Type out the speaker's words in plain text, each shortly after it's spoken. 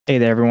Hey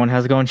there everyone,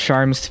 how's it going?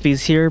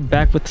 Sharmstfies here,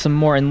 back with some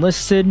more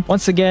Enlisted.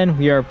 Once again,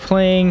 we are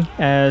playing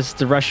as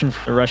the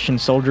Russian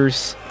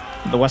soldiers,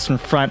 the Western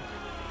Front,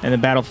 and the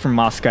battle from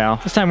Moscow.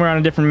 This time we're on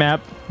a different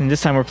map, and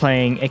this time we're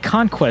playing a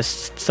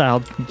conquest style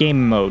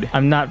game mode.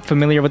 I'm not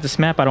familiar with this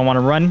map. I don't want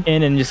to run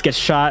in and just get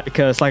shot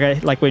because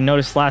like we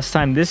noticed last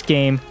time, this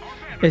game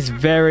is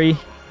very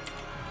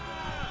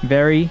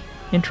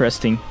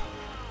interesting.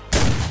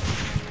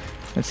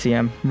 Let's see,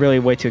 I'm really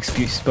way too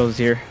exposed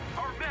here.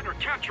 Our men are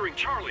capturing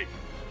Charlie.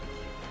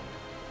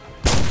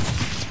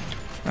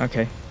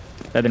 Okay,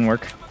 that didn't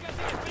work.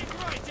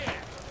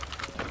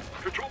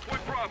 Control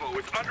point Bravo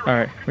is under.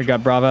 Alright, we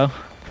got Bravo.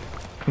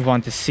 Move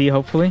on to C,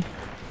 hopefully.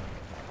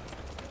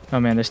 Oh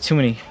man, there's too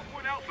many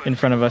in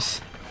front of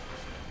us.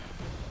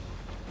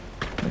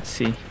 Let's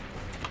see.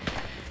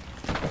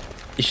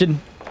 You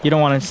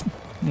don't want to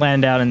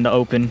land out in the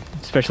open,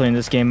 especially in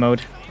this game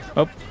mode.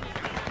 Oh.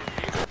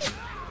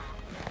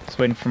 Just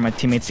waiting for my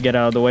teammates to get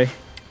out of the way.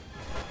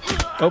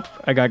 Oh,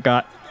 I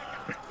got.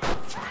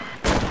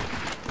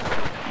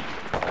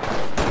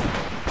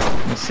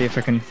 Let's see if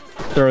I can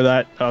throw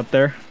that out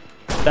there.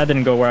 That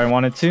didn't go where I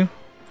wanted to.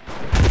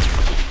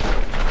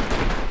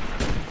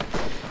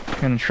 I'm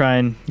gonna try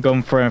and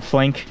go for a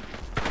flank.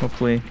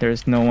 Hopefully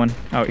there's no one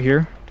out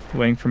here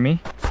waiting for me.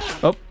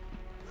 Oh,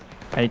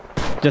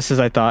 just as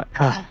I thought.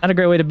 Not a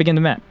great way to begin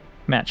the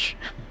match.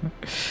 I'm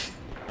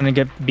gonna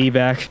get B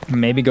back,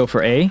 maybe go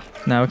for A.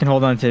 Now we can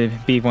hold on to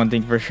B, one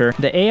thing for sure.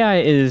 The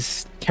AI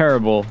is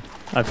terrible,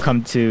 I've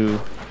come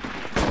to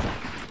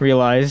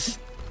realize.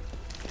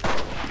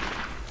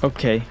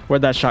 Okay,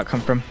 where'd that shot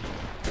come from?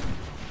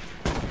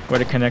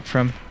 Where'd it connect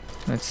from?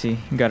 Let's see,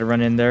 you gotta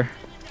run in there.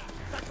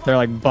 There are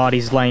like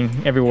bodies lying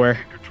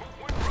everywhere.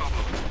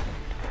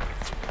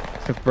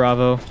 Took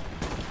Bravo.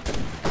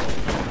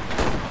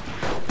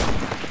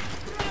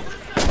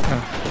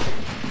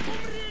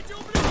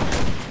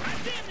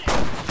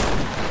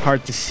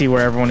 Hard to see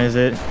where everyone is.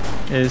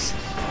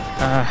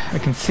 I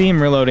can see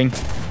him reloading.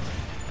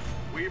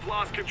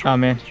 Oh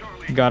man,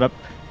 he got up.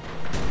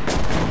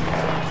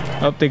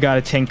 Oh, they got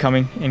a tank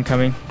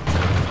incoming.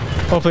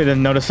 Hopefully they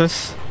didn't notice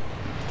us.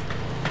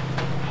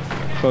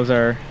 Close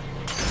our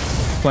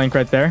flank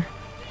right there.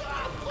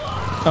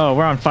 Oh,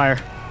 we're on fire.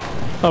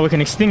 Oh, we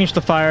can extinguish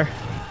the fire.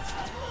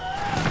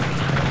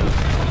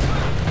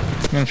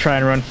 I'm gonna try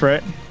and run for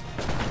it.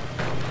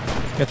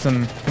 Get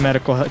some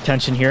medical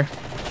attention here.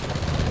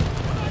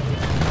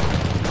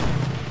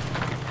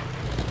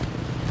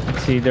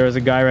 Let's see, there was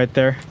a guy right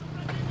there.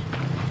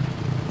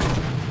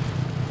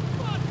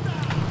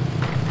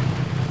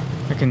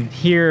 I can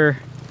hear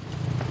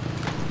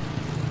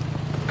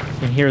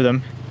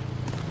them.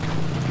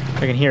 I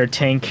can hear a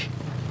tank.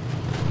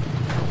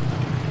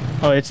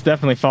 Oh, it's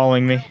definitely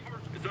following me.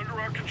 It's under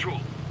our control.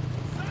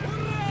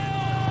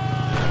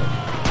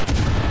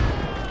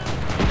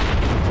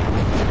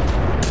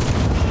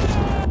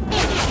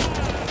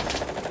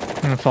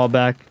 I'm gonna fall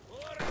back.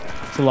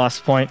 It's a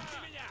lost point.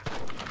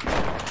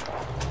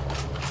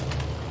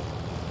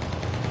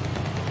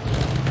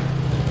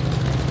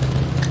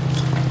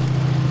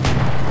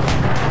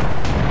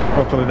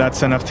 Hopefully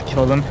that's enough to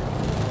kill them.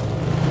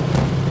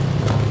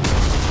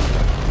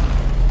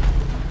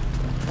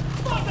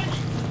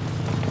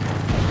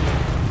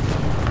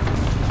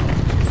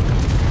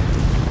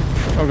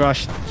 Oh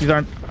gosh, these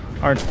aren't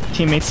our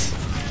teammates.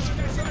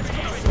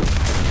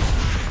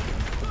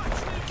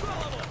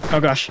 Oh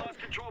gosh.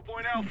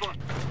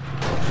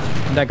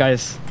 That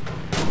guy's...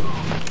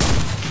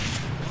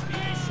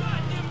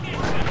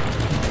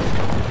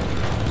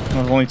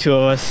 There's only two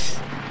of us.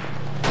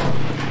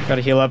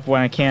 Gotta heal up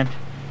when I can.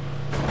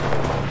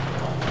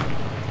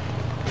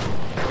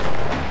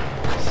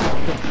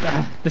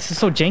 This is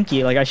so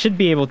janky, like I should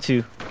be able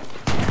to...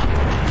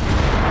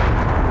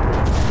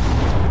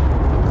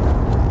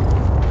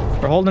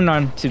 We're holding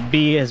on to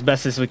B as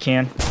best as we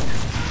can.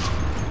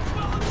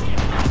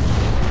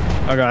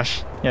 Oh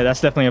gosh, yeah,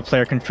 that's definitely a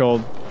player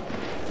controlled.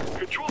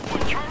 Control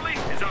point Charlie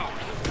is out.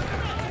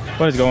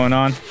 What is going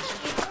on?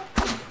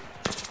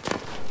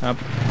 Up.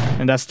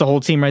 And that's the whole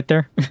team right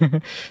there.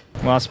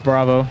 Lost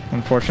Bravo,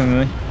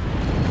 unfortunately.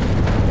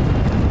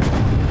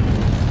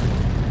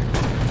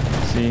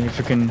 See if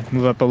we can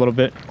move up a little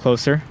bit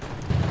closer.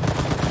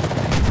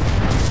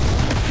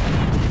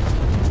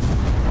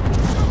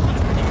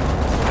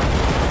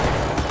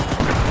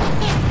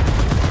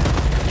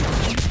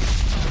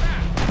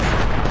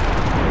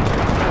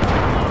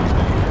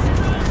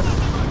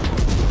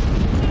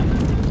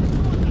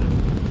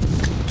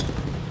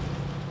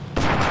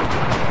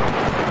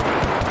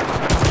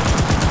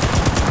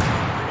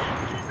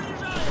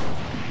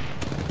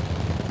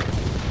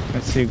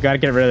 Let's see, we've got to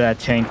get rid of that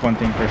tank, one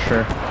thing for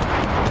sure.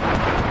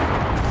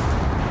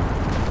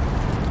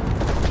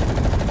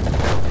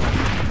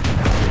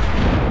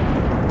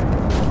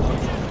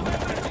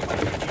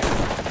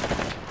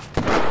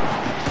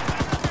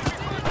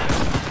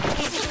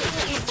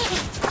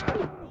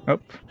 Oh.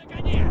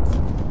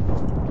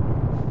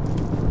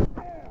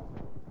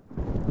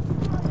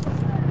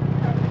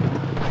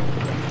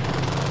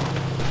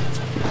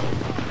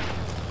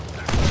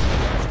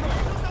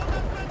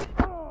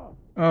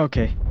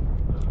 Okay.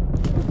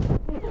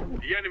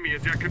 The enemy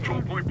is at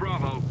control point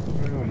Bravo.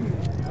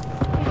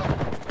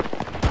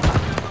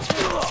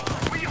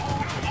 We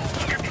hold all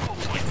the control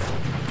points.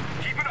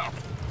 Keep it up.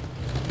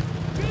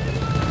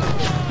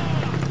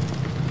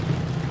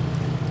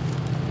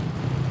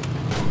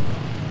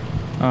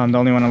 Oh, I'm the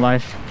only one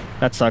alive.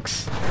 That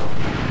sucks.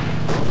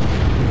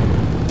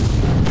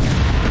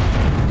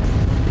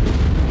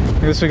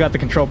 I guess we got the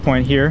control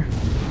point here.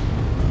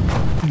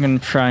 I'm gonna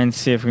try and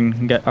see if we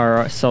can get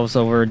ourselves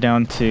over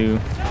down to...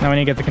 Now we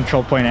need to get the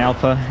control point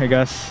Alpha, I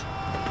guess.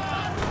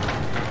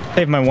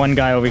 Save my one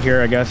guy over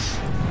here, I guess.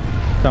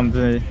 Tell him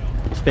to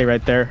stay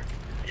right there.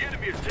 The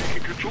enemy is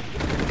taking control.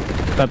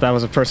 Thought that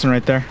was a person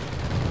right there.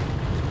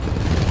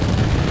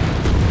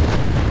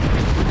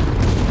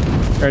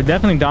 They're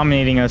definitely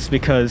dominating us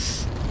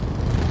because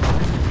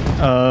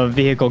of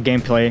vehicle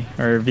gameplay,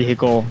 or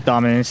vehicle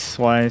dominance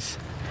wise.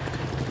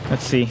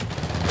 Let's see.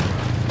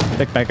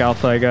 Take back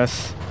Alpha, I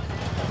guess.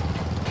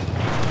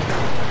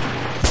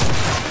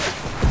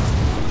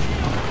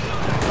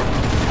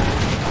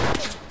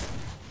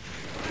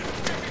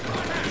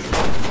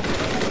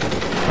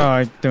 Oh,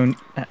 I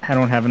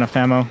don't have enough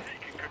ammo.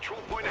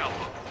 Control point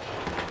Alpha.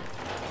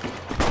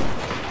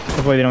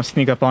 Hopefully they don't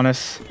sneak up on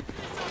us.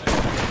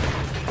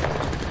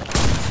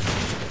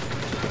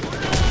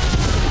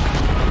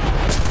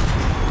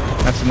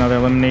 That's another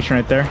elimination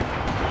right there.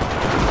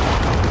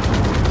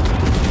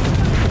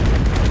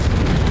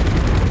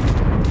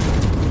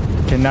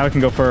 Okay, now we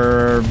can go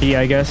for B,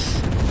 I guess.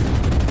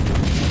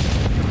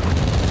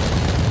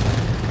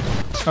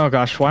 Oh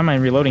gosh, why am I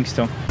reloading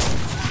still?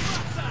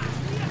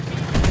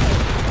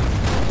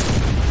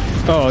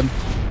 Oh,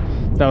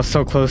 that was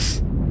so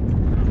close.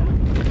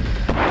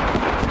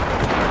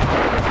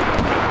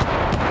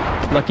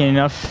 Lucky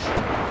enough.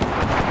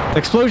 The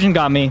explosion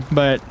got me,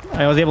 but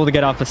I was able to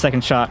get off the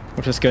second shot,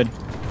 which was good.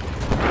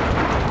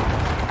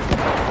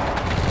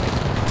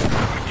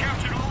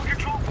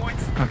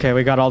 Okay,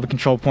 we got all the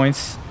control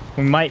points.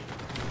 We might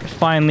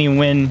finally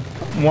win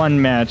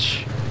one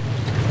match.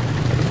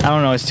 I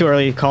don't know, it's too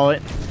early to call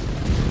it.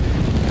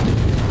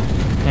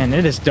 And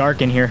it is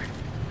dark in here.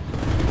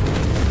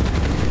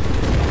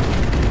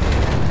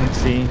 Let's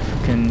see if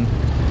we can...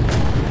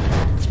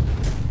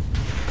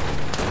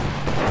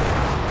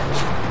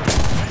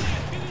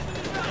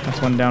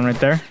 That's one down right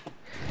there.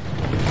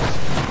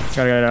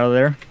 Gotta get out of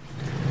there.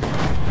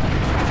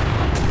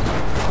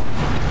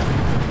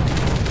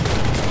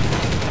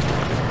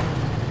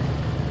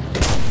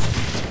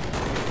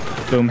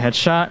 Boom,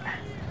 headshot.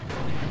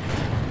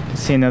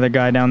 See another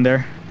guy down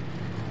there.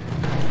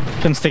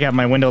 Couldn't stick out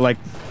my window like...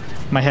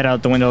 my head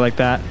out the window like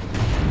that.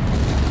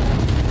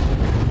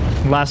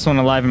 Last one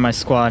alive in my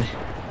squad.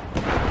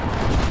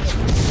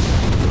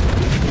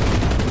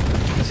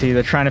 Let's see,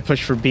 they're trying to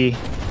push for B.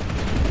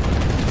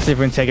 Let's see if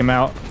we can take him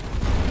out.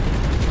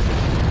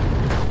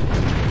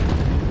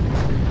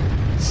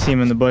 See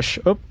him in the bush.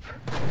 Oh.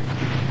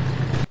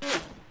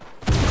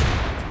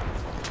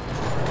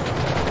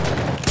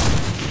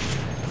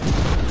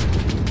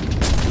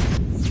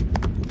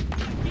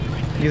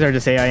 These are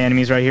just AI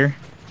enemies right here.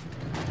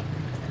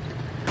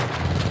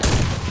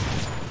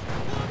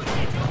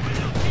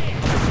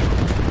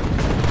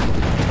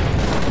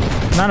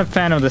 Not a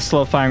fan of the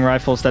slow firing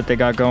rifles that they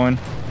got going.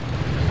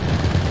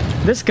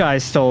 This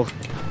guy's still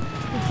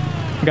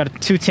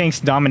got two tanks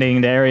dominating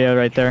the area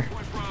right there.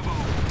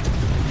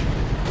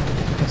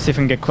 Let's see if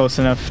we can get close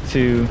enough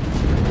to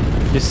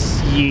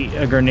just yeet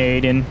a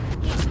grenade in.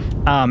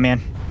 Ah,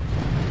 man.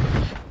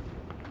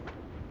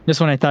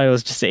 Just when I thought it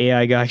was just an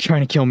AI guy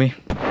trying to kill me.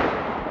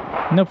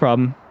 No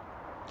problem.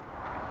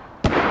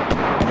 Go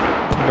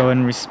ahead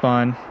and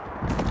respawn.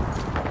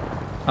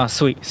 Ah,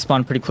 sweet.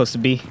 Spawn pretty close to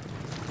B.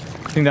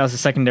 I think that was the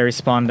secondary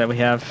spawn that we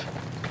have.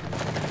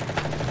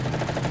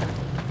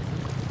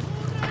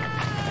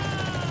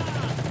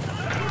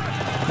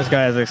 This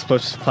guy has an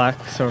explosive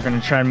plaque, so we're gonna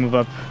try and move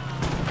up.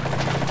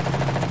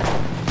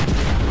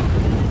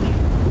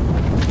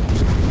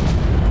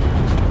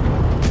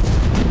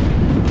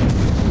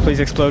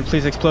 Please explode,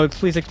 please explode,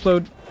 please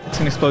explode. It's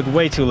gonna explode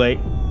way too late.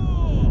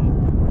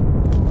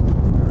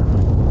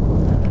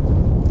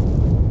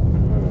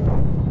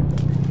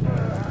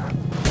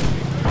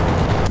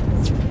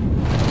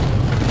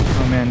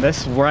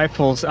 This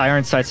rifle's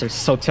iron sights are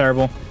so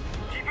terrible.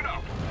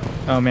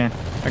 Oh man,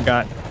 I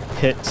got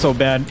hit so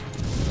bad.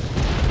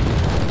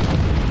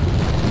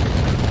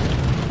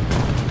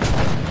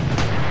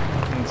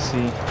 Let's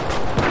see.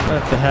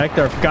 What the heck?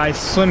 There are guys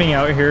swimming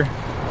out here.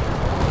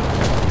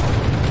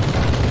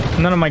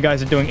 None of my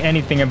guys are doing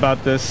anything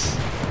about this.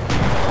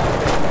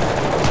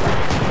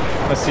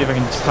 Let's see if I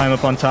can just climb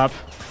up on top.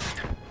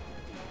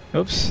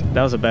 Oops,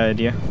 that was a bad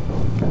idea.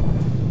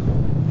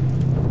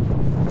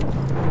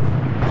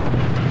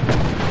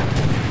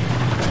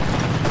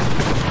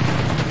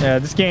 Yeah,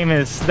 this game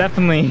is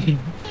definitely...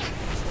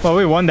 Well,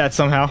 we won that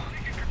somehow.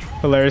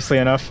 Hilariously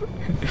enough.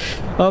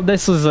 Well,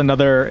 this was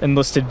another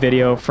Enlisted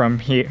video from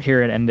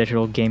here at M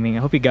Digital Gaming. I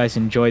hope you guys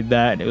enjoyed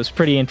that. It was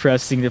pretty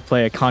interesting to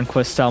play a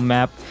conquest style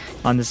map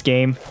on this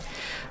game.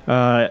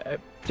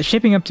 It's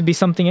shaping up to be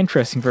something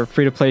interesting for a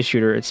free-to-play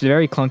shooter. It's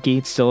very clunky.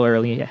 It's still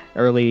early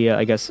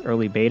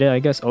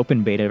beta,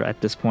 open beta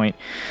at this point.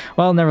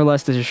 Well,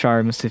 nevertheless, this is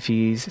Shar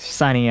Mustafiz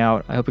signing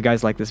out. I hope you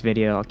guys like this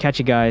video. I'll catch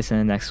you guys in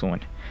the next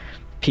one.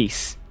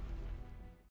 Peace.